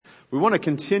We want to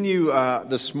continue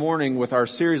this morning with our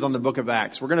series on the book of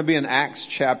Acts. We're going to be in Acts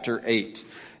chapter 8.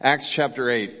 Acts chapter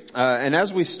 8. And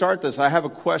as we start this, I have a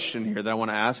question here that I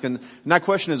want to ask. And that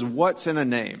question is, what's in a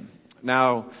name?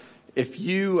 Now, if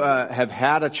you have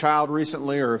had a child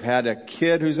recently or have had a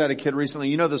kid who's had a kid recently,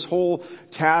 you know this whole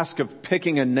task of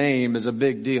picking a name is a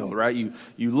big deal, right?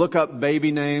 You look up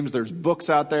baby names. There's books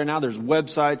out there now. There's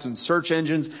websites and search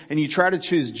engines, and you try to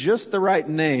choose just the right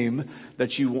name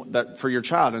that for your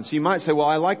child. And so you might say, well,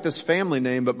 I like this family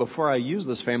name, but before I use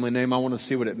this family name, I want to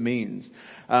see what it means.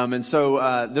 And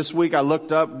so this week I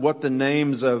looked up what the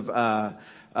names of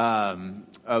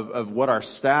what our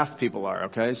staff people are,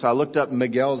 okay? So I looked up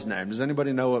Miguel's name. Does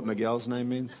anybody know what Miguel's name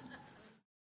means?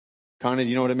 Connie, do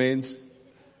you know what it means?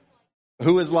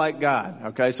 Who is like God,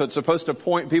 okay? So it's supposed to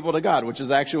point people to God, which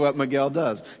is actually what Miguel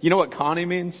does. You know what Connie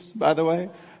means, by the way?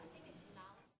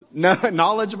 No,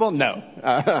 knowledgeable? No.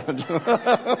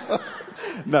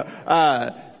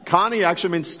 No. Connie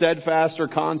actually means steadfast or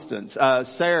constant.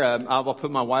 Sarah, I'll put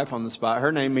my wife on the spot.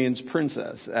 Her name means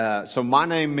princess. So my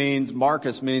name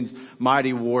Marcus means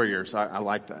mighty warriors. I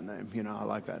like that name. I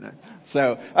like that name.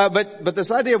 So, but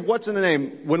this idea of what's in the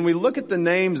name, when we look at the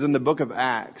names in the book of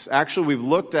Acts, actually we've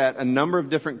looked at a number of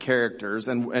different characters,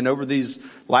 and over these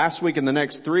last week and the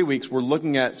next 3 weeks, we're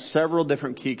looking at several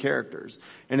different key characters.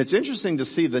 And it's interesting to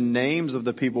see the names of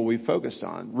the people we focused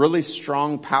on. Really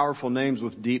strong, powerful names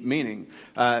with deep meaning.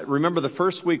 Remember the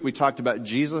first week we talked about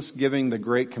Jesus giving the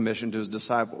Great Commission to his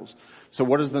disciples. So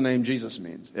what does the name Jesus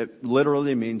mean? It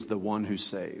literally means the one who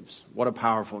saves. What a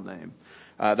powerful name.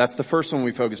 That's the first one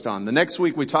we focused on. The next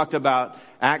week we talked about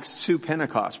Acts 2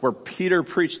 Pentecost, where Peter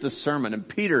preached this sermon. And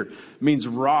Peter means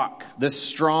rock, this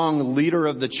strong leader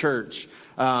of the church.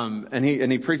 And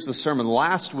he preached the sermon.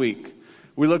 Last week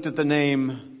we looked at the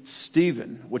name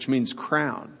Stephen, which means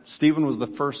crown. Stephen was the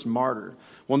first martyr.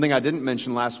 One thing I didn't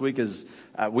mention last week is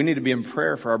we need to be in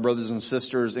prayer for our brothers and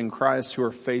sisters in Christ who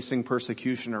are facing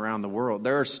persecution around the world.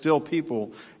 There are still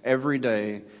people every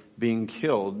day being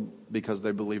killed because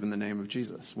they believe in the name of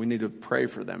Jesus. We need to pray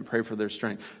for them, pray for their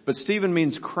strength. But Stephen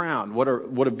means crown. What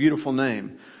a beautiful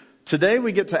name. Today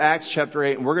we get to Acts chapter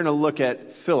 8 and we're going to look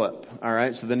at Philip. All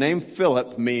right. So the name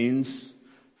Philip means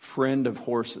friend of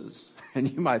horses. And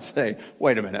you might say,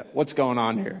 wait a minute, what's going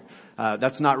on here?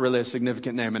 That's not really a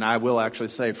significant name, and I will actually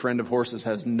say friend of horses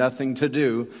has nothing to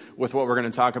do with what we're going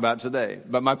to talk about today.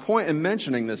 But my point in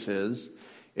mentioning this is,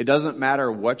 it doesn't matter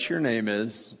what your name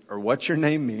is or what your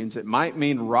name means. It might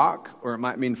mean rock or it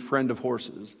might mean friend of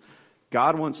horses.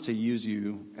 God wants to use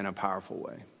you in a powerful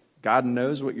way. God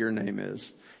knows what your name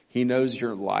is. He knows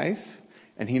your life.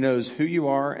 And he knows who you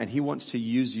are, and he wants to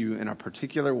use you in a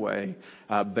particular way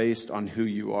based on who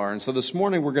you are. And so this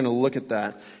morning we're going to look at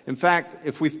that. In fact,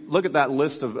 if we look at that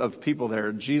list of people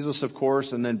there, Jesus, of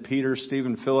course, and then Peter,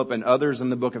 Stephen, Philip, and others in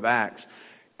the book of Acts,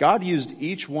 God used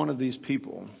each one of these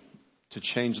people to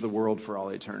change the world for all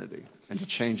eternity and to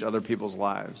change other people's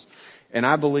lives. And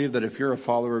I believe that if you're a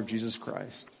follower of Jesus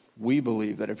Christ, we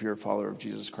believe that if you're a follower of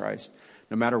Jesus Christ,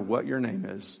 no matter what your name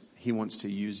is, he wants to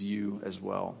use you as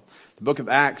well. The book of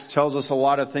Acts tells us a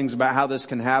lot of things about how this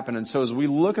can happen. And so as we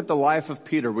look at the life of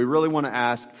Peter, we really want to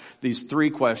ask these 3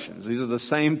 questions. These are the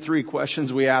same 3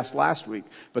 questions we asked last week,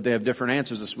 but they have different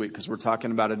answers this week because we're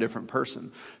talking about a different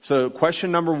person. So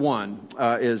question number 1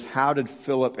 is, how did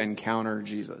Philip encounter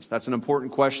Jesus? That's an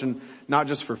important question, not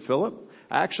just for Philip.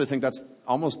 I actually think that's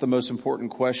almost the most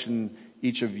important question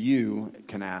each of you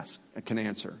can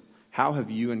answer. How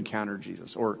have you encountered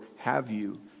Jesus? Or have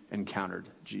you encountered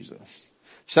Jesus?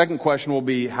 Second question will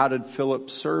be, how did Philip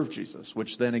serve Jesus?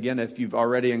 Which then again, if you've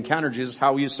already encountered Jesus,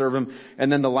 how will you serve him?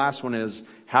 And then the last one is,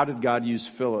 how did God use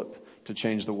Philip to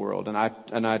change the world? And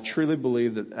I truly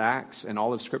believe that Acts and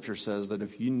all of Scripture says that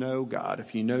if you know God,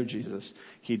 if you know Jesus,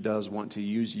 he does want to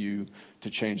use you to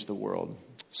change the world.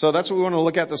 So that's what we want to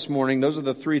look at this morning. Those are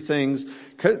the 3 things,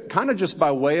 kind of just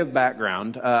by way of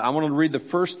background. I want to read the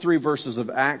first 3 verses of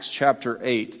Acts chapter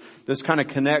 8. This kind of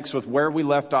connects with where we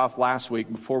left off last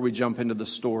week before we jump into the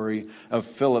story of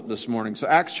Philip this morning. So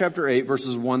Acts chapter 8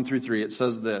 verses 1 through 3, it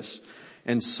says this: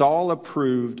 And Saul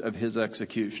approved of his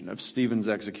execution, of Stephen's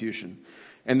execution.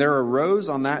 And there arose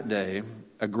on that day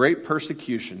a great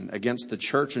persecution against the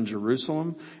church in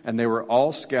Jerusalem, and they were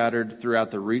all scattered throughout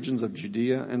the regions of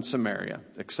Judea and Samaria,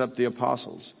 except the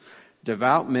apostles.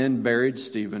 Devout men buried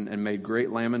Stephen and made great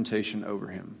lamentation over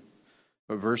him.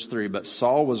 But verse 3, but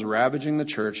Saul was ravaging the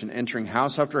church, and entering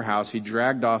house after house, he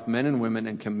dragged off men and women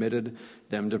and committed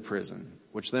them to prison.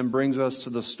 Which then brings us to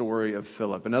the story of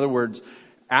Philip. In other words,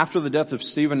 After the death of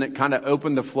Stephen, it kind of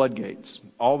opened the floodgates.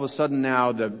 All of a sudden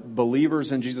now, the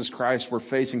believers in Jesus Christ were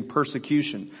facing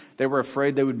persecution. They were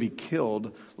afraid they would be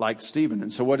killed like Stephen.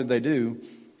 And so what did they do?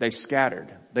 They scattered.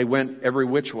 They went every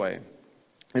which way.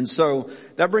 And so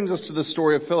that brings us to the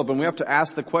story of Philip. And we have to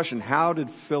ask the question, how did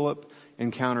Philip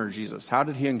encounter Jesus? How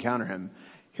did he encounter him?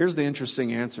 Here's the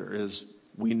interesting answer is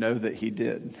we know that he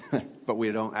did, but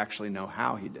we don't actually know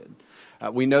how he did.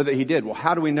 We know that he did. Well,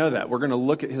 how do we know that? We're going to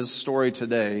look at his story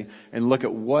today and look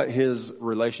at what his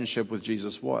relationship with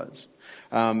Jesus was.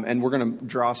 And we're going to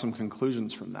draw some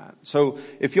conclusions from that. So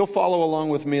if you'll follow along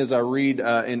with me as I read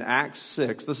in Acts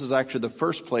 6, this is actually the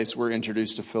first place we're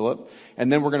introduced to Philip.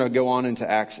 And then we're going to go on into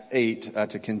Acts 8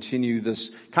 to continue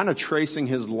this kind of tracing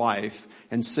his life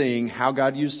and seeing how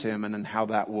God used him and then how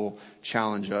that will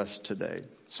challenge us today.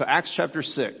 So Acts chapter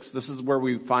 6, this is where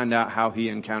we find out how he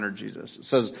encountered Jesus. It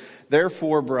says,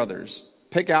 "Therefore, brothers,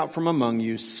 pick out from among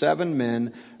you 7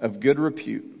 men of good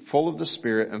repute, full of the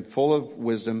Spirit and full of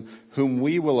wisdom, whom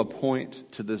we will appoint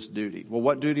to this duty." Well,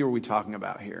 what duty are we talking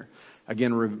about here?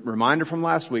 Again, reminder from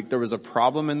last week, there was a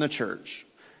problem in the church.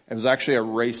 It was actually a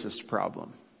racist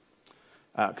problem.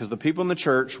 Because the people in the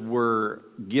church were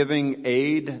giving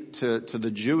aid to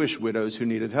the Jewish widows who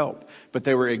needed help. But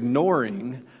they were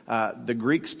ignoring the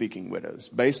Greek-speaking widows.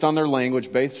 Based on their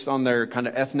language, based on their kind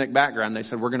of ethnic background, they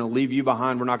said, we're going to leave you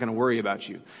behind, we're not going to worry about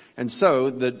you. And so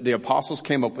the apostles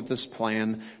came up with this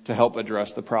plan to help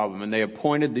address the problem. And they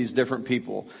appointed these different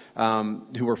people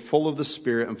who were full of the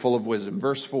Spirit and full of wisdom.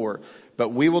 Verse 4,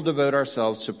 "But we will devote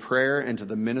ourselves to prayer and to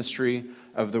the ministry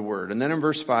of the word." And then in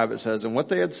verse 5 it says, "And what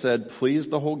they had said pleased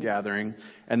the whole gathering,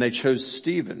 and they chose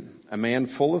Stephen, a man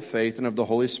full of faith and of the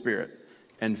Holy Spirit,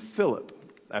 and Philip,"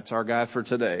 that's our guy for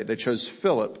today. "They chose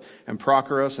Philip and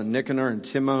Prochorus and Nicanor and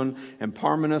Timon and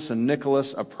Parmenas and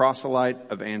Nicholas, a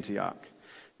proselyte of Antioch.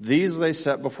 These they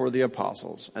set before the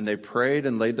apostles, and they prayed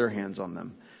and laid their hands on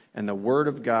them. And the word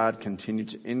of God continued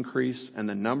to increase, and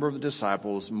the number of the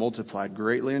disciples multiplied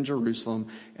greatly in Jerusalem,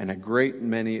 and a great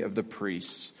many of the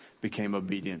priests became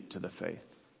obedient to the faith."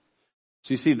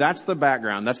 So you see, that's the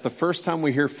background. That's the first time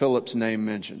we hear Philip's name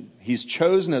mentioned. He's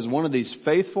chosen as one of these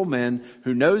faithful men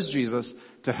who knows Jesus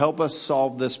to help us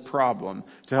solve this problem,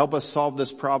 to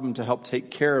help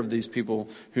take care of these people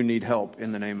who need help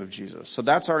in the name of Jesus. So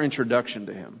that's our introduction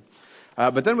to him.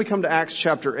 But then we come to Acts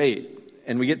chapter 8.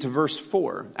 And we get to verse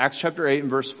 4, Acts chapter 8 and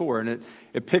verse 4, and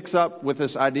it picks up with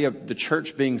this idea of the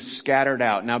church being scattered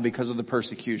out now because of the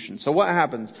persecution. So what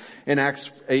happens in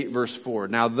Acts 8 verse 4?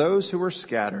 "Now those who were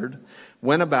scattered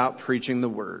went about preaching the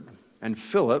word. And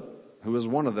Philip, who was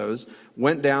one of those,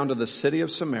 went down to the city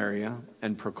of Samaria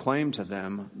and proclaimed to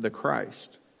them the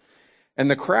Christ.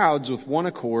 And the crowds with one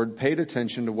accord paid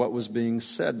attention to what was being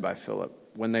said by Philip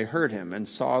when they heard him and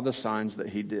saw the signs that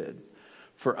he did.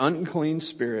 For unclean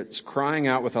spirits, crying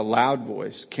out with a loud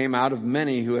voice, came out of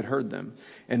many who had heard them,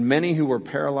 and many who were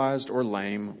paralyzed or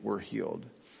lame were healed.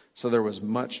 So there was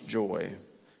much joy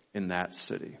in that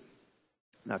city."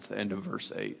 That's the end of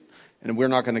verse 8. And we're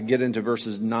not going to get into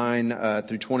verses 9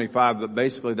 through 25, but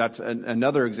basically that's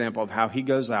another example of how he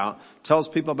goes out, tells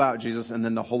people about Jesus, and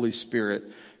then the Holy Spirit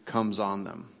comes on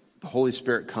them. The Holy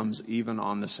Spirit comes even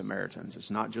on the Samaritans.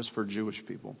 It's not just for Jewish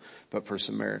people, but for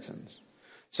Samaritans.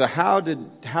 So how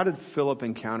did Philip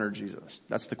encounter Jesus?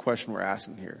 That's the question we're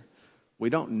asking here. We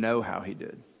don't know how he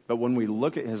did, but when we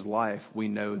look at his life, we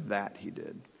know that he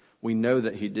did. We know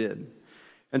that he did.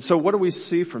 And so what do we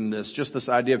see from this, just this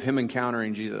idea of him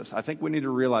encountering Jesus? I think we need to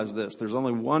realize this. There's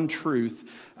only one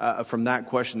truth from that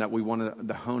question that we want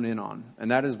to hone in on,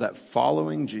 and that is that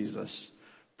following Jesus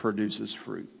produces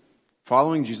fruit.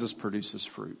 Following Jesus produces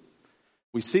fruit.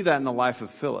 We see that in the life of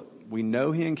Philip. We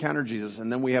know he encountered Jesus, and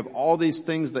then we have all these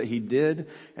things that he did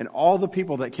and all the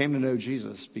people that came to know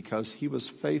Jesus because he was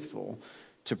faithful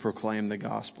to proclaim the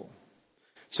gospel.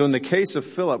 So in the case of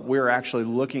Philip, we're actually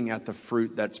looking at the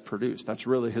fruit that's produced. That's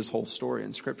really his whole story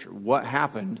in Scripture. What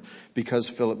happened because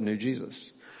Philip knew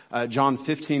Jesus? John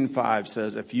 15:5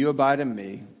 says, "If you abide in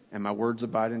me and my words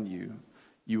abide in you,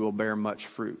 you will bear much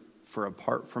fruit. For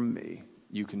apart from me,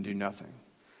 you can do nothing."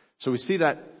 So we see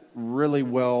that really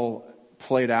well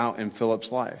played out in Philip's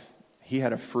life. He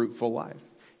had a fruitful life.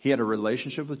 He had a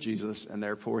relationship with Jesus, and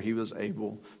therefore he was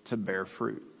able to bear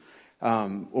fruit.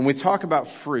 When we talk about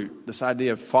fruit, this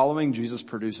idea of following Jesus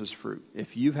produces fruit.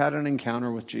 If you've had an encounter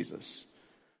with Jesus,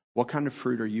 what kind of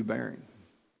fruit are you bearing?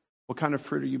 What kind of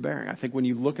fruit are you bearing? I think when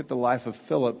you look at the life of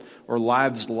Philip or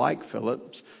lives like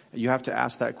Philip's, you have to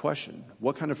ask that question.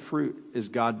 What kind of fruit is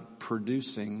God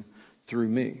producing through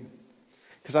me?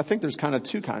 Because I think there's kind of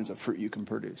two kinds of fruit you can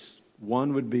produce.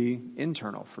 One would be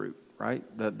internal fruit, right?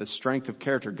 The strength of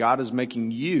character. God is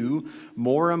making you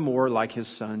more and more like his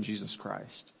son, Jesus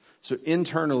Christ. So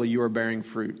internally you are bearing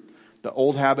fruit. The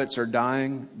old habits are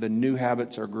dying. The new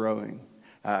habits are growing.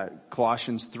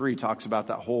 Colossians 3 talks about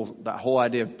that whole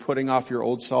idea of putting off your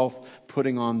old self,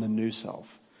 putting on the new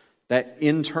self. That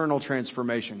internal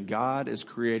transformation. God is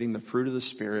creating the fruit of the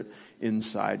Spirit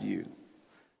inside you.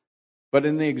 But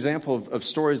in the example of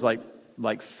stories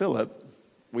like Philip,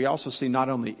 we also see not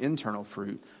only internal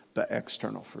fruit, but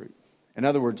external fruit. In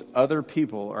other words, other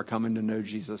people are coming to know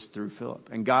Jesus through Philip.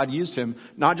 And God used him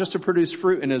not just to produce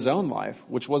fruit in his own life,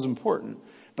 which was important,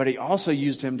 but he also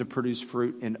used him to produce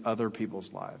fruit in other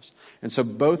people's lives. And so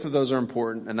both of those are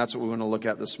important, and that's what we want to look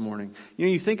at this morning.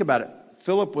 You think about it.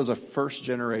 Philip was a first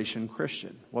generation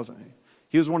Christian, wasn't he?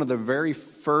 He was one of the very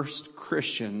first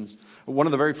Christians,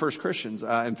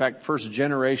 in fact, first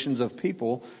generations of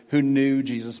people who knew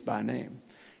Jesus by name.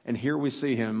 And here we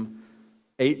see him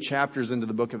 8 chapters into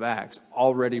the book of Acts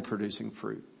already producing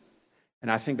fruit.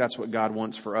 And I think that's what God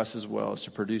wants for us as well, is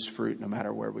to produce fruit no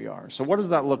matter where we are. So what does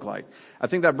that look like? I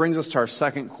think that brings us to our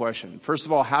second question. First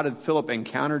of all, how did Philip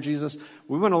encounter Jesus?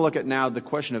 We want to look at now the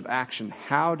question of action.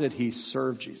 How did he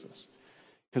serve Jesus?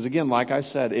 Because again, like I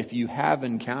said, if you have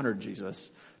encountered Jesus,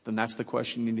 then that's the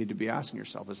question you need to be asking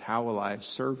yourself, is how will I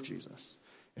serve Jesus?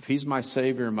 If he's my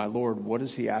Savior and my Lord, what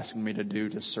is he asking me to do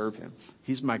to serve him?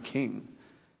 He's my King.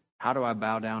 How do I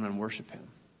bow down and worship him?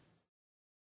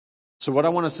 So what I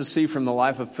want us to see from the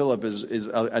life of Philip is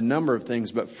a number of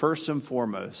things, but first and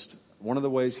foremost, one of the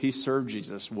ways he served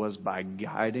Jesus was by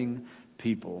guiding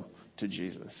people to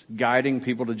Jesus. Guiding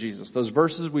people to Jesus. Those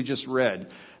verses we just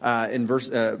read, in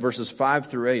verses 5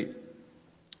 through 8.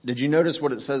 Did you notice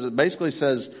what it says? It basically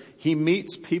says he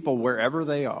meets people wherever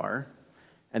they are,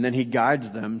 and then he guides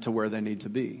them to where they need to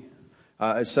be.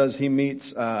 It says he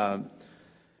meets those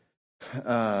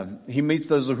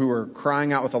who are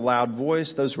crying out with a loud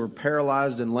voice, those who are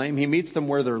paralyzed and lame. He meets them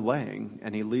where they're laying,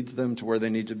 and he leads them to where they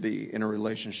need to be in a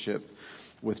relationship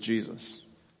with Jesus.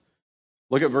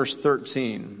 Look at verse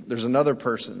 13. There's another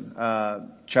person,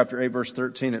 chapter 8, verse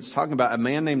 13. It's talking about a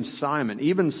man named Simon.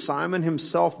 Even Simon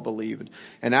himself believed,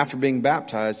 and after being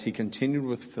baptized, he continued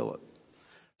with Philip.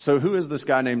 So who is this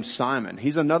guy named Simon?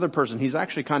 He's another person. He's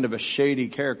actually kind of a shady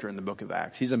character in the book of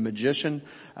Acts. He's a magician,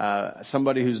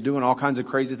 somebody who's doing all kinds of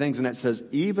crazy things. And it says,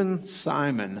 even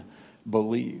Simon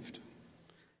believed.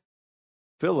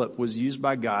 Philip was used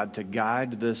by God to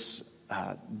guide this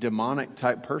demonic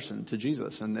type person to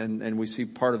Jesus. And we see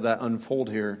part of that unfold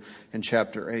here in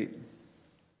chapter 8.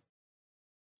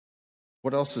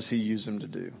 What else does he use him to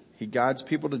do? He guides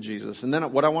people to Jesus. And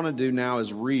then what I want to do now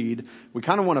is read. We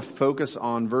kind of want to focus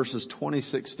on verses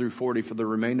 26 through 40 for the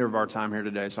remainder of our time here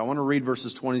today. So I want to read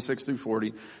verses 26 through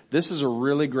 40. This is a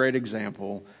really great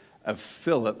example of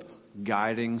Philip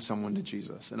guiding someone to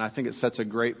Jesus. And I think it sets a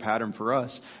great pattern for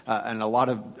us and a lot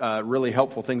of really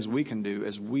helpful things we can do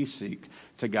as we seek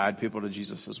to guide people to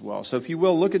Jesus as well. So if you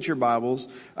will, look at your Bibles.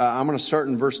 I'm going to start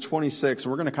in verse 26,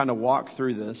 and we're going to kind of walk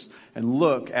through this and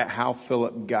look at how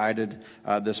Philip guided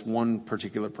this one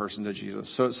particular person to Jesus.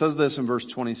 So it says this in verse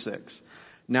 26.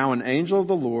 Now an angel of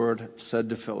the Lord said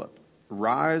to Philip,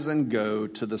 rise and go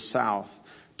to the south,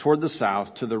 toward the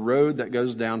south, to the road that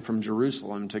goes down from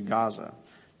Jerusalem to Gaza.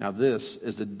 Now this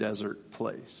is a desert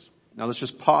place. Now let's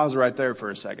just pause right there for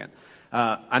a second.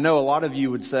 I know a lot of you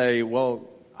would say, well,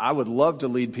 I would love to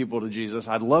lead people to Jesus.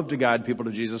 I'd love to guide people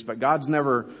to Jesus, but God's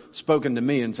never spoken to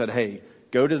me and said, hey,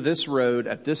 go to this road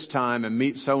at this time and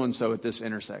meet so-and-so at this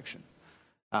intersection.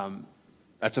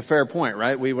 That's a fair point,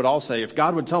 right? We would all say, if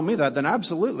God would tell me that, then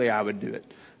absolutely I would do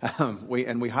it.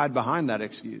 We hide behind that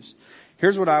excuse.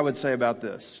 Here's what I would say about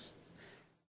this.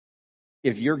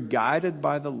 If you're guided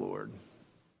by the Lord,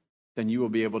 then you will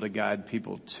be able to guide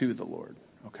people to the Lord,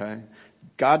 okay?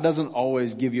 God doesn't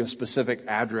always give you a specific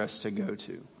address to go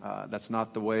to. That's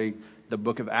not the way the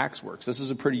book of Acts works. This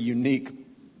is a pretty unique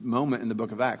moment in the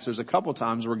book of Acts. There's a couple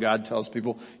times where God tells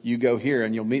people, you go here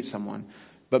and you'll meet someone.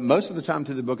 But most of the time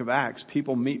through the book of Acts,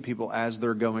 people meet people as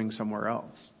they're going somewhere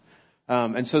else.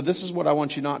 And so this is what I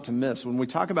want you not to miss. When we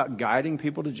talk about guiding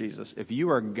people to Jesus, if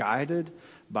you are guided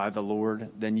by the Lord,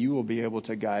 then you will be able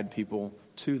to guide people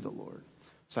to the Lord.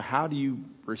 So how do you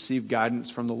receive guidance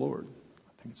from the Lord?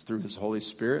 I think it's through his Holy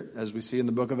Spirit, as we see in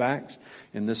the book of Acts,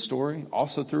 in this story,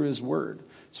 also through his word.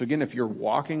 So again, if you're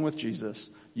walking with Jesus,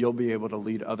 you'll be able to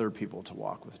lead other people to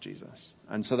walk with Jesus.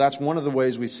 And so that's one of the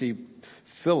ways we see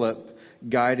Philip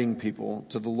guiding people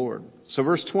to the Lord. So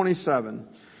verse 27,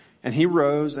 and he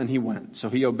rose and he went. So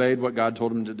he obeyed what God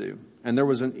told him to do. And there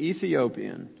was an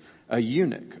Ethiopian, a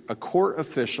eunuch, a court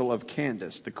official of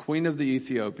Candace, the queen of the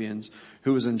Ethiopians,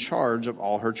 who was in charge of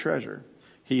all her treasure.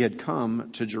 he had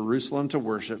come to Jerusalem to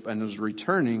worship and was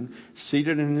returning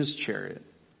seated in his chariot.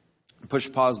 Push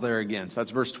pause there again. So that's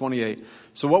verse 28.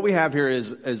 So what we have here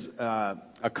is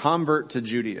a convert to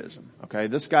Judaism. Okay.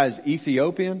 This guy's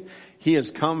Ethiopian. He has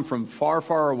come from far,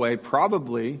 far away,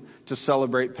 probably to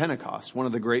celebrate Pentecost, one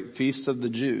of the great feasts of the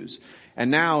Jews.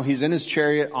 And now he's in his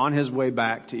chariot on his way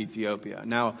back to Ethiopia.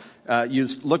 Now, you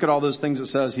look at all those things it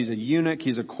says. He's a eunuch.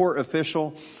 He's a court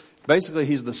official. Basically,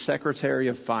 he's the Secretary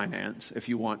of Finance, if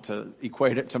you want to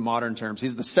equate it to modern terms.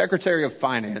 He's the Secretary of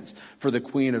Finance for the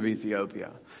Queen of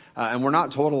Ethiopia. And we're not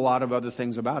told a lot of other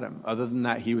things about him, other than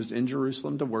that he was in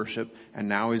Jerusalem to worship, and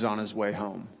now he's on his way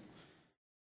home.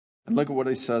 And look at what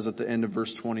he says at the end of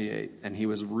verse 28. And he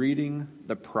was reading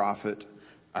the prophet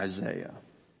Isaiah.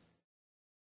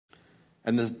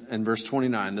 And in verse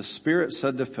 29, the Spirit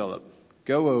said to Philip,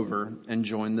 "Go over and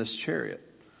join this chariot."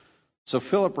 So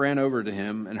Philip ran over to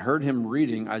him and heard him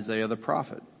reading Isaiah the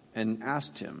prophet and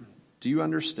asked him, "Do you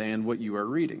understand what you are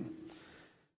reading?"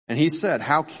 And he said,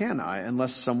 "How can I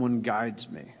unless someone guides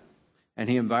me?" And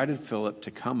he invited Philip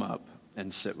to come up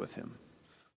and sit with him.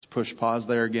 Let's push pause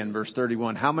there again. Verse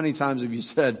 31. How many times have you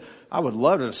said, "I would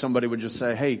love it if somebody would just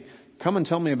say, hey, come and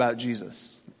tell me about Jesus"?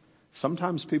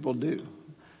 Sometimes people do.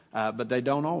 But they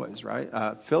don't always, right?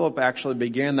 Philip actually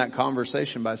began that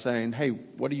conversation by saying, "Hey,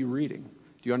 what are you reading?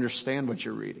 Do you understand what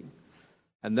you're reading?"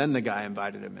 And then the guy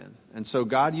invited him in. And so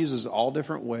God uses all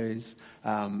different ways.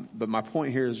 But my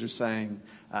point here is just saying,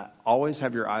 always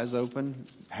have your eyes open,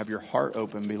 have your heart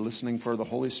open, be listening for the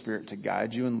Holy Spirit to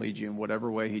guide you and lead you in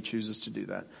whatever way he chooses to do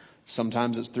that.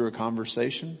 Sometimes it's through a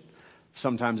conversation.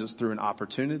 Sometimes it's through an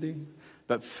opportunity.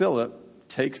 But Philip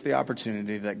takes the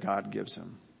opportunity that God gives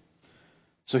him.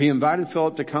 So he invited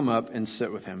Philip to come up and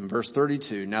sit with him. Verse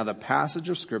 32, now the passage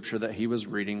of scripture that he was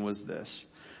reading was this: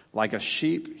 like a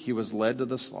sheep he was led to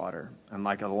the slaughter, and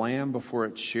like a lamb before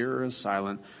its shearer is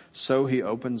silent, so he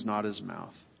opens not his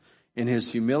mouth. In his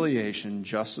humiliation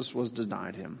justice was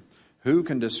denied him. Who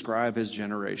can describe his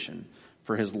generation?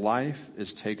 For his life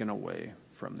is taken away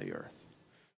from the earth.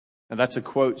 And that's a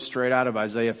quote straight out of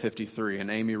Isaiah 53, and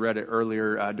Amy read it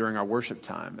earlier during our worship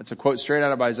time. It's a quote straight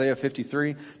out of Isaiah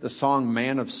 53, the song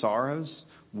Man of Sorrows.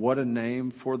 What a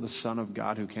name for the Son of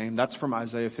God who came. That's from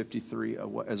Isaiah 53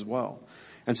 as well.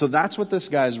 And so that's what this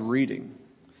guy's reading.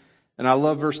 And I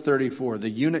love verse 34. The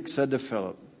eunuch said to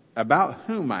Philip, "About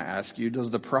whom, I ask you, does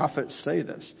the prophet say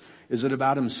this? Is it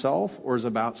about himself or is it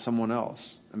about someone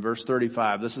else?" And verse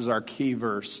 35, this is our key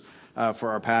verse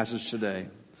for our passage today.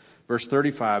 Verse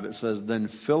 35, it says, "Then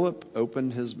Philip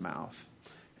opened his mouth,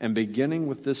 and beginning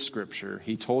with this scripture,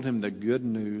 he told him the good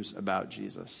news about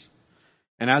Jesus.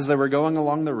 And as they were going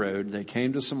along the road, they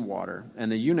came to some water, and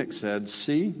the eunuch said,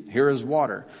 'See, here is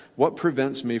water. What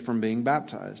prevents me from being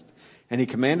baptized?' And he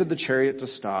commanded the chariot to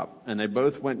stop, and they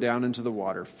both went down into the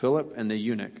water, Philip and the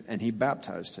eunuch, and he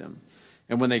baptized him.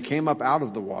 And when they came up out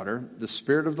of the water, the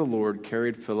Spirit of the Lord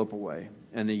carried Philip away,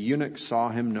 and the eunuch saw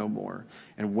him no more,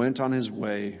 and went on his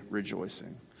way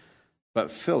rejoicing. But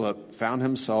Philip found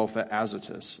himself at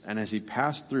Azotus, and as he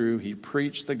passed through, he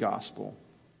preached the gospel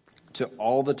to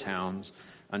all the towns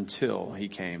until he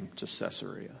came to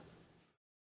Caesarea."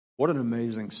 What an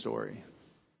amazing story.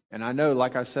 And I know,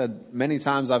 like I said, many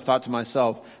times I've thought to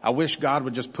myself, I wish God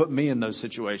would just put me in those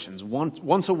situations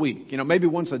once a week, maybe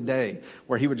once a day,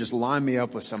 where he would just line me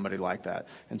up with somebody like that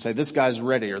and say, this guy's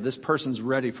ready, or this person's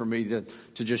ready for me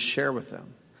to just share with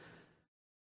them.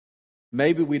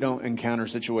 Maybe we don't encounter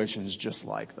situations just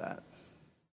like that,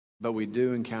 but we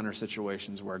do encounter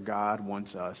situations where God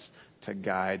wants us to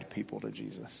guide people to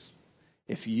Jesus.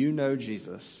 If you know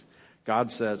Jesus, God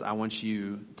says, I want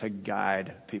you to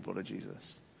guide people to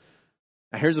Jesus.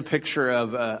 Now, here's a picture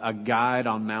of a guide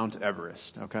on Mount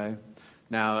Everest, okay?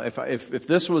 Now, if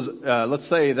this was, let's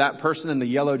say that person in the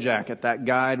yellow jacket, that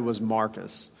guide was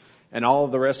Marcus, and all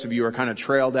of the rest of you are kind of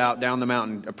trailed out down the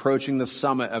mountain, approaching the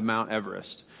summit of Mount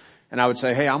Everest. And I would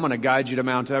say, hey, I'm going to guide you to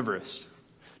Mount Everest,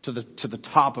 to the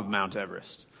top of Mount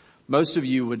Everest. Most of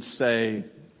you would say,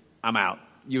 I'm out.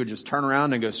 You would just turn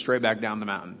around and go straight back down the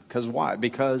mountain. Because why?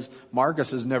 Because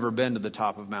Marcus has never been to the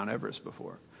top of Mount Everest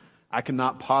before. I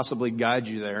cannot possibly guide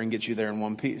you there and get you there in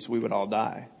one piece. We would all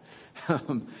die.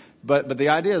 But the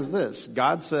idea is this.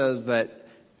 God says that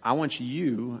I want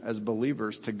you as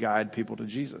believers to guide people to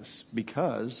Jesus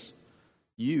because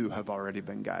you have already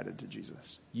been guided to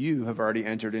Jesus. You have already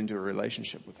entered into a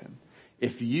relationship with him.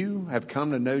 If you have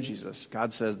come to know Jesus,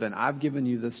 God says, then I've given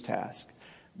you this task.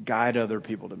 Guide other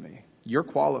people to me. You're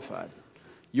qualified.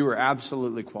 You are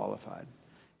absolutely qualified.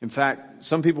 In fact,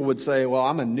 some people would say, well,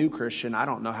 I'm a new Christian. I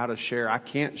don't know how to share. I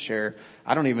can't share.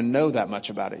 I don't even know that much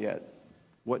about it yet.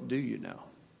 What do you know?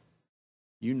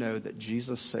 You know that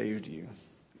Jesus saved you,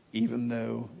 even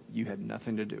though you had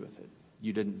nothing to do with it.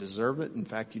 You didn't deserve it. In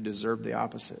fact, you deserved the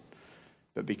opposite.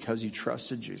 But because you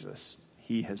trusted Jesus,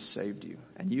 he has saved you.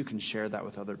 And you can share that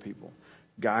with other people.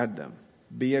 Guide them.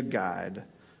 Be a guide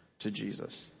to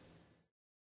Jesus.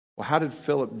 Well, how did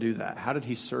Philip do that? How did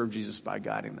he serve Jesus by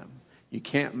guiding them? You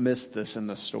can't miss this in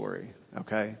the story,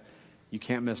 okay? You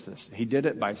can't miss this. He did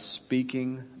it by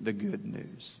speaking the good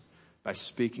news. By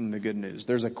speaking the good news.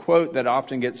 There's a quote that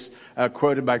often gets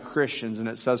quoted by Christians, and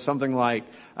it says something like,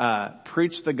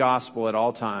 preach the gospel at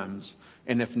all times,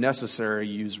 and if necessary,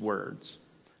 use words.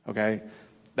 Okay?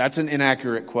 That's an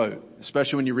inaccurate quote,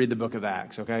 especially when you read the book of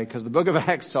Acts, okay? Because the book of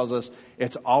Acts tells us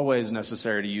it's always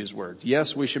necessary to use words.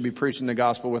 Yes, we should be preaching the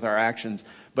gospel with our actions,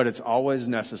 but it's always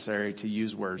necessary to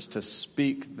use words, to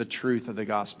speak the truth of the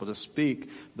gospel, to speak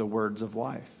the words of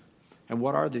life. And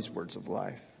what are these words of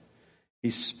life? He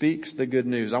speaks the good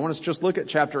news. I want us to just look at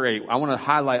chapter 8. I want to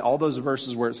highlight all those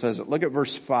verses where it says it. Look at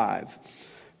verse 5.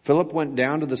 Philip went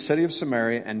down to the city of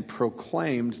Samaria and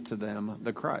proclaimed to them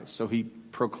the Christ. So he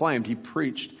proclaimed, he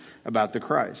preached about the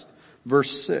Christ. Verse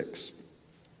 6.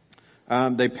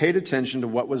 They paid attention to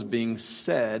what was being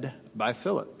said by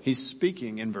Philip. He's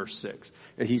speaking in verse 6.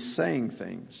 He's saying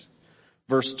things.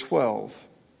 Verse 12.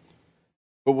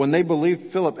 But when they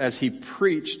believed Philip as he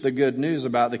preached the good news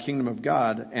about the kingdom of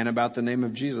God and about the name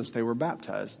of Jesus, they were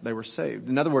baptized. They were saved.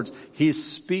 In other words, he's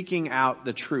speaking out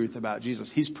the truth about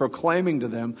Jesus. He's proclaiming to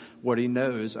them what he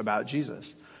knows about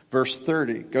Jesus. Verse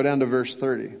 30. Go down to verse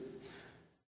 30.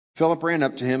 Philip ran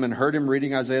up to him and heard him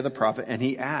reading Isaiah the prophet, and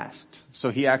he asked.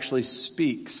 So he actually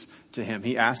speaks to him.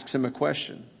 He asks him a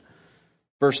question.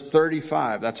 Verse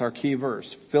 35, that's our key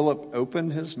verse. Philip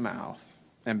opened his mouth,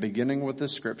 and beginning with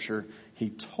this scripture, he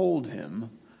told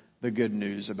him the good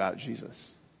news about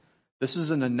Jesus. This is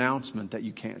an announcement that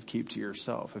you can't keep to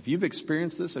yourself. If you've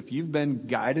experienced this, if you've been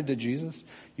guided to Jesus,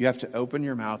 you have to open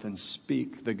your mouth and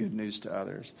speak the good news to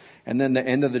others. And then the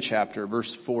end of the chapter,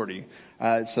 verse 40,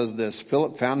 it says this,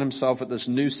 Philip found himself at this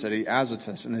new city,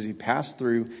 Azotus, and as he passed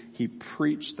through, he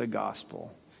preached the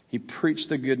gospel. He preached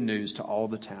the good news to all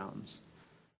the towns.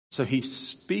 So he's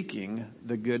speaking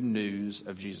the good news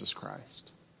of Jesus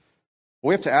Christ.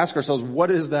 We have to ask ourselves,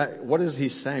 what is that? What is he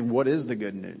saying? What is the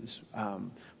good news?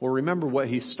 Well, remember what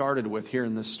he started with here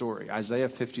in this story. Isaiah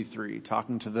 53,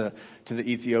 talking to the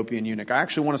Ethiopian eunuch. I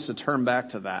actually want us to turn back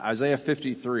to that. Isaiah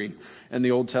 53 in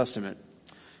the Old Testament.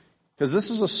 Because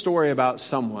this is a story about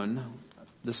someone,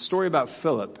 the story about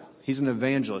Philip. He's an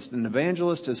evangelist. An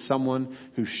evangelist is someone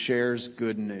who shares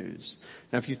good news.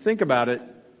 Now, if you think about it,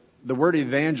 the word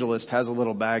evangelist has a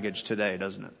little baggage today,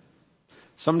 doesn't it?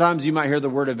 Sometimes you might hear the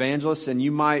word evangelist and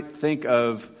you might think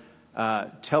of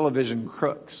television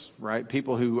crooks, right?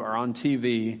 People who are on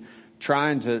TV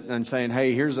trying to and saying,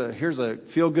 "Hey, here's a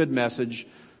feel-good message.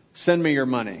 Send me your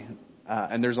money."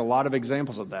 And there's a lot of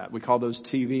examples of that. We call those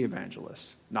TV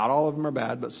evangelists. Not all of them are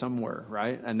bad, but some were,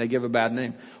 right? And they give a bad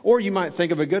name. Or you might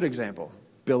think of a good example.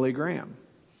 Billy Graham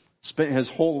spent his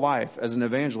whole life as an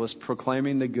evangelist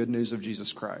proclaiming the good news of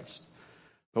Jesus Christ.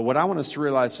 But what I want us to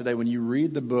realize today, when you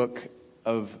read the book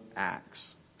of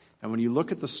Acts, and when you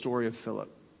look at the story of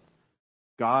Philip,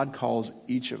 God calls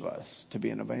each of us to be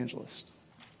an evangelist,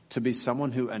 to be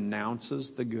someone who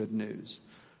announces the good news,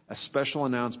 a special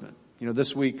announcement. You know,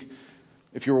 this week,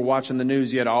 if you were watching the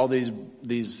news, you had all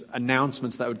these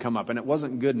announcements that would come up, and it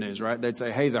wasn't good news, right? They'd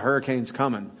say, "Hey, the hurricane's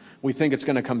coming. We think it's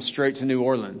going to come straight to New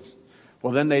Orleans."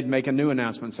 Well, then they'd make a new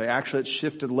announcement, say, "Actually, it's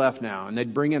shifted left now," and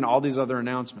they'd bring in all these other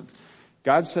announcements.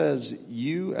 God says,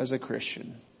 you as a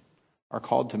Christian are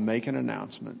called to make an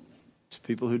announcement to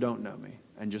people who don't know me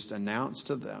and just announce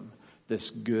to them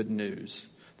this good news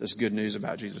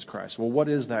about Jesus Christ. Well, what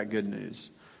is that good news?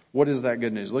 What is that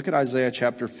good news? Look at Isaiah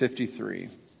chapter 53,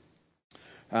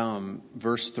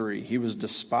 verse 3. He was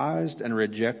despised and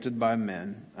rejected by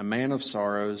men, a man of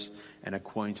sorrows and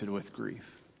acquainted with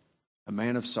grief. A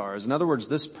man of sorrows. In other words,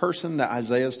 this person that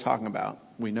Isaiah is talking about,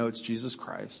 we know it's Jesus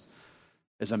Christ,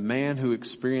 is a man who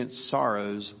experienced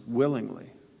sorrows willingly.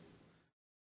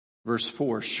 Verse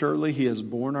 4, surely he has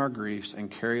borne our griefs and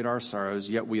carried our sorrows,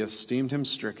 yet we esteemed him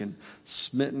stricken,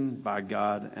 smitten by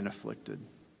God and afflicted.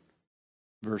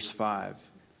 Verse 5,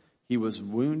 he was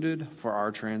wounded for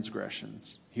our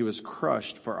transgressions. He was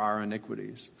crushed for our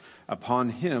iniquities. Upon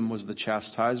him was the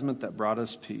chastisement that brought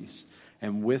us peace,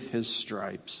 and with his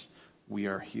stripes we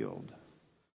are healed.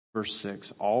 Verse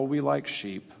 6, all we like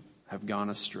sheep have gone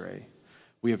astray.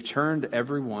 We have turned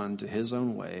everyone to his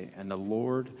own way, and the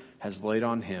Lord has laid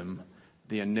on him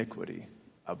the iniquity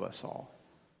of us all.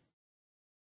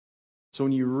 So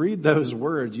when you read those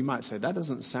words, you might say, that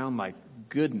doesn't sound like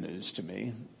good news to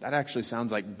me. That actually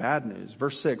sounds like bad news.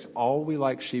 Verse 6, all we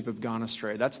like sheep have gone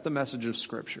astray. That's the message of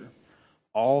Scripture.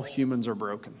 All humans are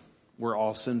broken. We're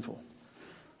all sinful.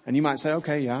 And you might say,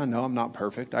 okay, yeah, I know I'm not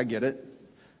perfect. I get it.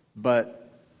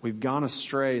 But we've gone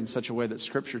astray in such a way that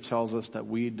Scripture tells us that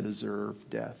we deserve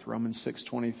death. Romans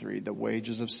 6:23, the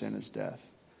wages of sin is death.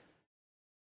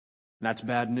 And that's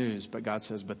bad news, but God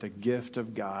says, but the gift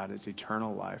of God is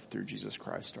eternal life through Jesus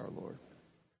Christ our Lord.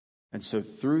 And so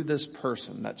through this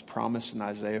person that's promised in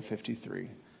Isaiah 53,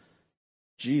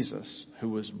 Jesus, who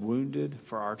was wounded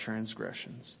for our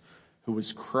transgressions, who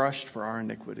was crushed for our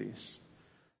iniquities,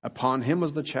 upon him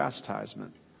was the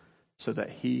chastisement so that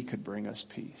he could bring us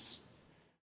peace.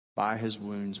 By his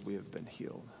wounds we have been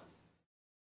healed.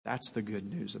 That's the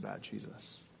good news about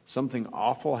Jesus. Something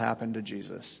awful happened to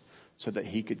Jesus so that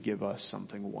he could give us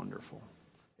something wonderful,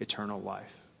 eternal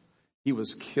life. He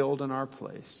was killed in our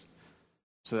place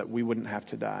so that we wouldn't have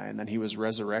to die. And then he was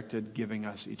resurrected, giving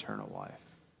us eternal life.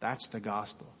 That's the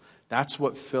gospel. That's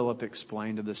what Philip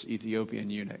explained to this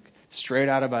Ethiopian eunuch, straight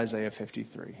out of Isaiah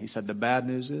 53. He said, the bad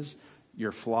news is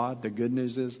you're flawed. The good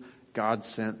news is God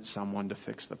sent someone to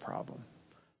fix the problem.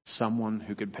 Someone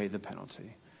who could pay the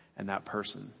penalty. And that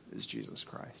person is Jesus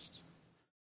Christ.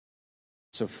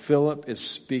 So Philip is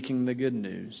speaking the good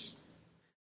news.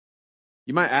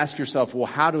 You might ask yourself, well,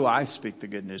 how do I speak the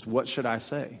good news? What should I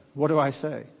say? What do I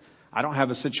say? I don't have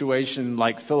a situation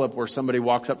like Philip where somebody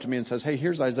walks up to me and says, hey,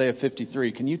 here's Isaiah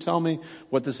 53. Can you tell me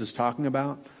what this is talking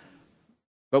about?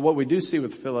 But what we do see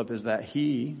with Philip is that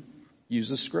he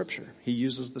uses Scripture. He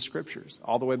uses the Scriptures.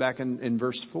 All the way back in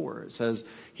verse 4, it says,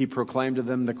 he proclaimed to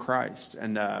them the Christ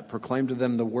and proclaimed to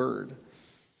them the Word.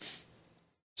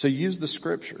 So use the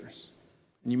Scriptures.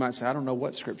 And you might say, I don't know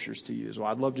what Scriptures to use. Well,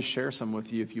 I'd love to share some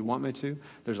with you if you want me to.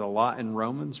 There's a lot in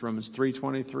Romans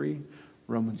 3:23,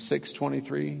 Romans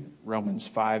 6:23, Romans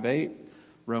 5:8,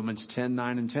 Romans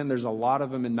 10:9 and 10. There's a lot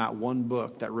of them in that one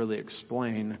book that really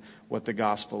explain what the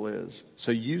gospel is.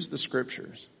 So use the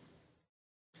Scriptures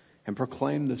and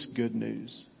proclaim this good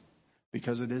news,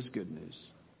 because it is good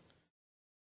news.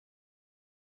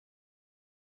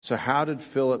 So how did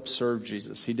Philip serve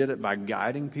Jesus? He did it by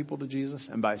guiding people to Jesus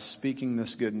and by speaking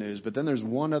this good news. But then there's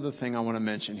one other thing I want to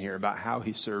mention here about how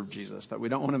he served Jesus that we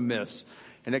don't want to miss.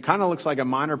 And it kind of looks like a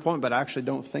minor point, but I actually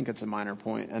don't think it's a minor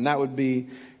point. And that would be,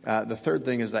 the third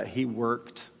thing is that he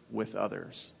worked with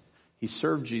others. He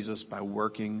served Jesus by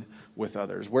working with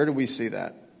others. Where do we see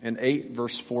that? In 8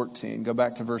 verse 14. Go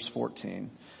back to verse 14.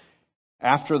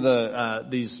 After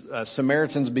these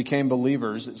Samaritans became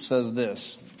believers, it says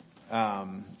this.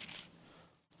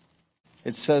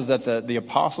 It says that the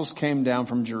apostles came down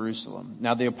from Jerusalem.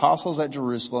 Now the apostles at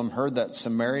Jerusalem heard that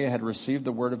Samaria had received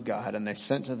the word of God, and they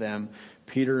sent to them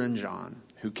Peter and John,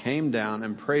 who came down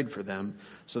and prayed for them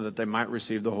so that they might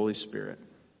receive the Holy Spirit.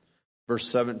 Verse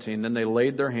 17, then they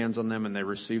laid their hands on them and they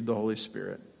received the Holy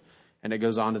Spirit. And it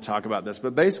goes on to talk about this.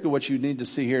 But basically what you need to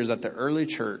see here is that the early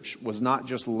church was not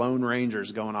just lone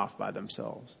rangers going off by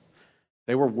themselves.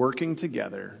 They were working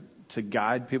together to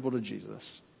guide people to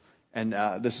Jesus. And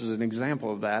this is an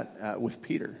example of that with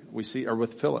Peter. Or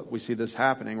with Philip. We see this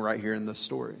happening right here in this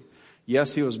story.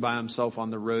 Yes, he was by himself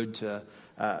on the road to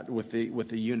with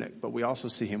the eunuch, but we also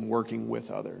see him working with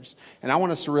others. And I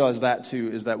want us to realize that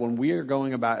too, is that when we are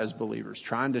going about as believers,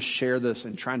 trying to share this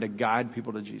and trying to guide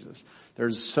people to Jesus,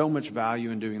 there's so much value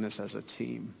in doing this as a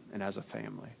team and as a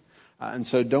family. And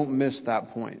so don't miss that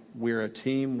point. We're a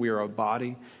team, we are a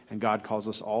body, and God calls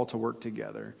us all to work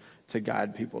together to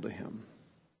guide people to him.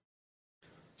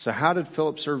 So how did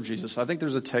Philip serve Jesus? I think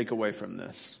there's a takeaway from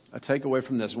this. A takeaway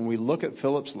from this when we look at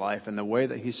Philip's life and the way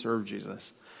that he served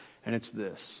Jesus. And it's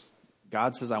this.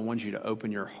 God says, I want you to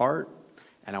open your heart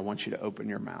and I want you to open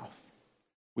your mouth.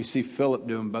 We see Philip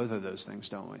doing both of those things,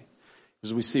 don't we?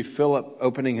 Because we see Philip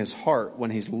opening his heart when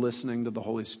he's listening to the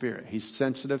Holy Spirit. He's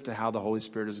sensitive to how the Holy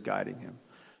Spirit is guiding him.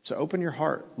 So open your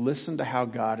heart. Listen to how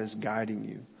God is guiding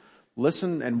you.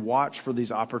 Listen and watch for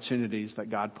these opportunities that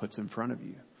God puts in front of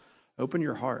you. Open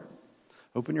your heart.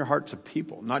 Open your heart to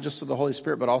people, not just to the Holy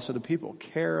Spirit, but also to people.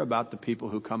 Care about the people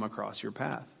who come across your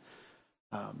path.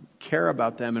 Care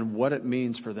about them and what it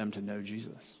means for them to know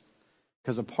Jesus.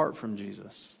 Because apart from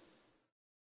Jesus,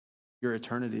 your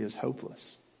eternity is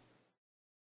hopeless.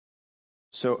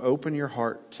 So open your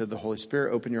heart to the Holy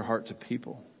Spirit. Open your heart to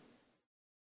people.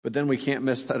 But then we can't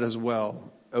miss that as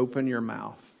well. Open your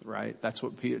mouth, right? That's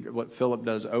what Philip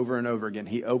does over and over again.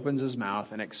 He opens his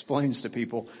mouth and explains to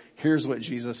people, here's what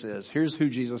Jesus is. Here's who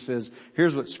Jesus is.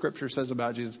 Here's what Scripture says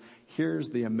about Jesus. Here's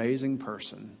the amazing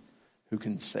person who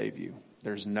can save you.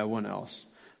 There's no one else.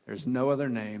 There's no other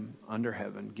name under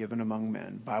heaven given among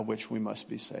men by which we must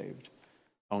be saved.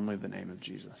 Only the name of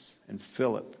Jesus. And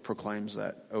Philip proclaims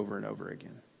that over and over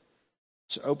again.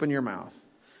 So open your mouth.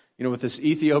 You know, with this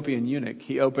Ethiopian eunuch,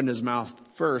 he opened his mouth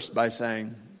first by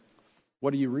saying,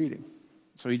 what are you reading?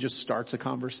 So he just starts a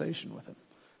conversation with him.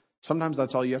 Sometimes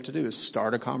that's all you have to do is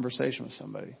start a conversation with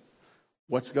somebody.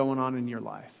 What's going on in your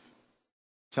life?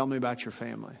 Tell me about your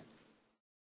family.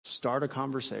 Start a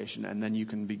conversation, and then you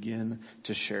can begin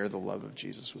to share the love of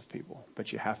Jesus with people.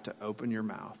 But you have to open your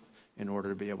mouth in order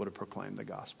to be able to proclaim the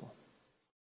gospel.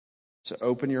 So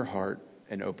open your heart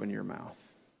and open your mouth.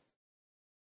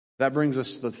 That brings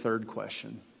us to the third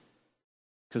question,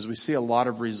 because we see a lot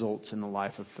of results in the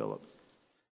life of Philip.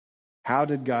 How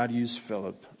did God use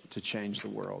Philip to change the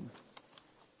world?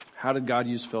 How did God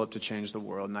use Philip to change the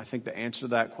world? And I think the answer to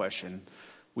that question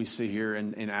we see here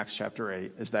in Acts chapter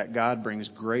 8 is that God brings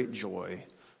great joy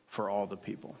for all the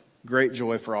people. Great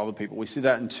joy for all the people. We see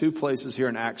that in two places here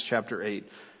in Acts chapter 8.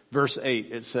 Verse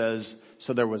 8, it says,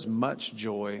 so there was much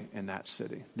joy in that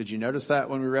city. Did you notice that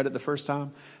when we read it the first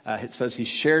time? It says he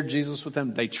shared Jesus with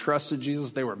them. They trusted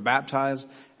Jesus. They were baptized.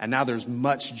 And now there's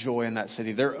much joy in that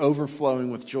city. They're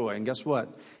overflowing with joy. And guess what?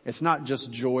 It's not just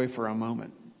joy for a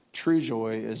moment. True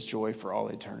joy is joy for all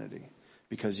eternity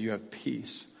because you have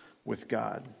peace with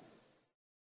God.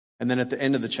 And then at the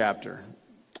end of the chapter,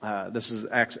 this is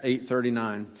Acts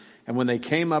 8:39. And when they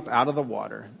came up out of the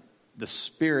water, the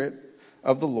Spirit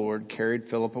of the Lord carried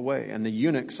Philip away, and the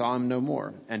eunuch saw him no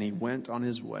more, and he went on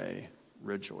his way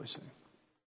rejoicing.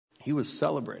 He was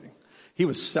celebrating. He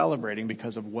was celebrating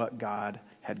because of what God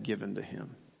had given to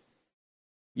him.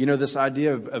 You know, this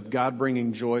idea of God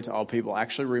bringing joy to all people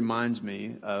actually reminds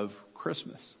me of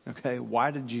Christmas. Okay, why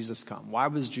did Jesus come? Why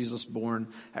was Jesus born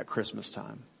at Christmas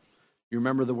time? You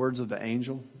remember the words of the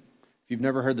angel? If you've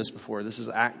never heard this before, this is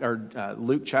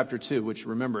Luke chapter 2, which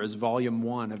remember is volume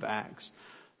 1 of Acts.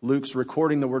 Luke's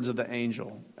recording the words of the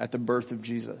angel at the birth of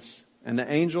Jesus. And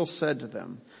the angel said to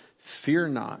them, fear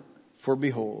not, for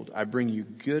behold, I bring you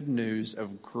good news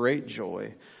of great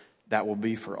joy that will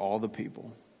be for all the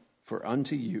people. For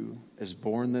unto you is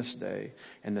born this day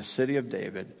in the city of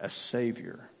David a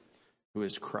Savior who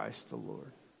is Christ the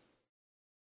Lord.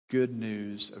 Good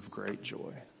news of great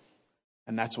joy.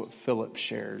 And that's what Philip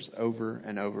shares over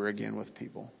and over again with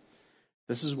people.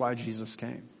 This is why Jesus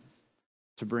came.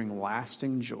 To bring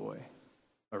lasting joy,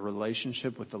 a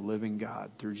relationship with the living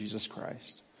God through Jesus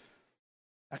Christ.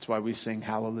 That's why we sing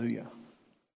hallelujah.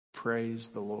 Praise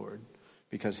the Lord,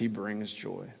 because he brings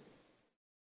joy.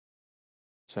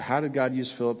 So how did God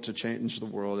use Philip to change the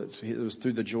world? It was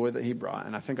through the joy that he brought.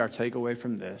 And I think our takeaway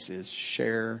from this is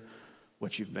share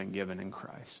what you've been given in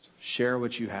Christ. Share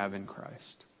what you have in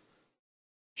Christ.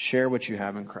 Share what you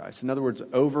have in Christ. In other words,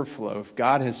 overflow. If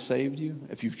God has saved you,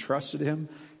 if you've trusted him,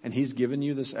 and he's given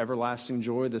you this everlasting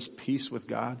joy, this peace with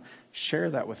God, share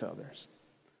that with others.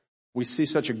 We see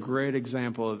such a great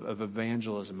example of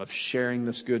evangelism, of sharing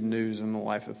this good news in the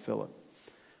life of Philip.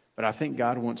 But I think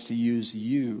God wants to use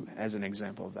you as an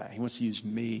example of that. He wants to use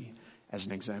me as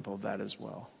an example of that as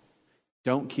well.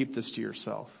 Don't keep this to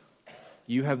yourself.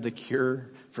 You have the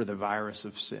cure for the virus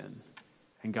of sin.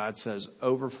 And God says,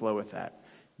 overflow with that.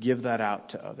 Give that out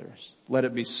to others. Let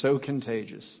it be so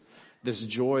contagious. This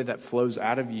joy that flows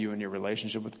out of you in your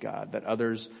relationship with God, that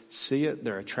others see it,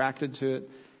 they're attracted to it,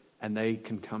 and they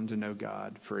can come to know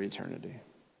God for eternity.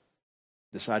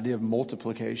 This idea of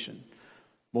multiplication,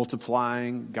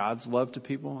 multiplying God's love to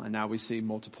people, and now we see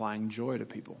multiplying joy to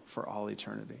people for all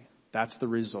eternity. That's the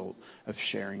result of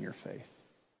sharing your faith.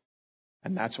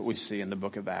 And that's what we see in the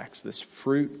book of Acts, this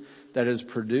fruit that is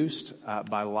produced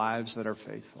by lives that are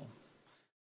faithful.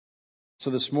 So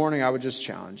this morning I would just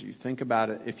challenge you. Think about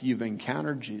it. If you've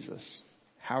encountered Jesus,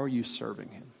 how are you serving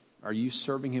him? Are you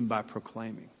serving him by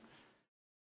proclaiming?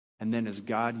 And then is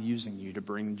God using you to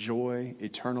bring joy,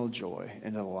 eternal joy,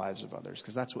 into the lives of others?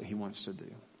 Because that's what he wants to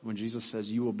do. When Jesus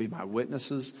says, you will be my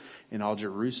witnesses in all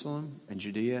Jerusalem and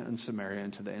Judea and Samaria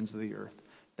and to the ends of the earth,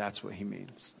 that's what he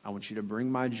means. I want you to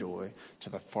bring my joy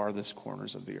to the farthest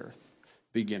corners of the earth,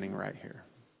 beginning right here.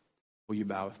 Will you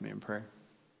bow with me in prayer?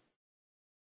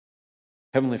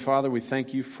 Heavenly Father, we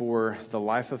thank you for the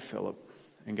life of Philip.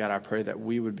 And God, I pray that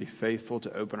we would be faithful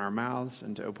to open our mouths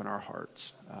and to open our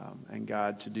hearts. And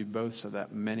God, to do both so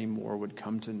that many more would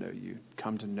come to know you,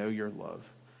 come to know your love,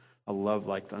 a love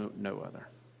like no other.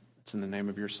 It's in the name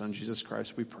of your Son, Jesus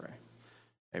Christ, we pray.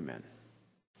 Amen.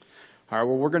 All right,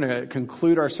 well, we're going to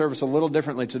conclude our service a little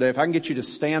differently today. If I can get you to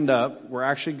stand up, we're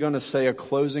actually going to say a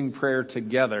closing prayer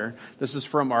together. This is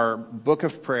from our book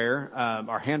of prayer,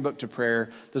 our handbook to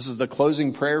prayer. This is the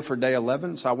closing prayer for day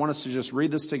 11. So I want us to just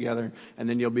read this together, and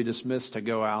then you'll be dismissed to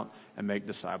go out and make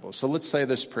disciples. So let's say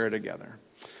this prayer together.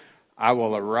 I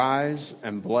will arise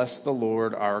and bless the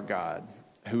Lord our God,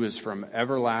 who is from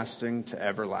everlasting to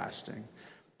everlasting.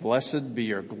 Blessed be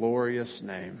your glorious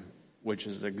name, which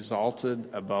is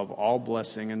exalted above all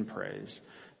blessing and praise.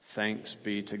 Thanks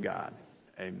be to God.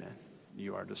 Amen.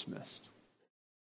 You are dismissed.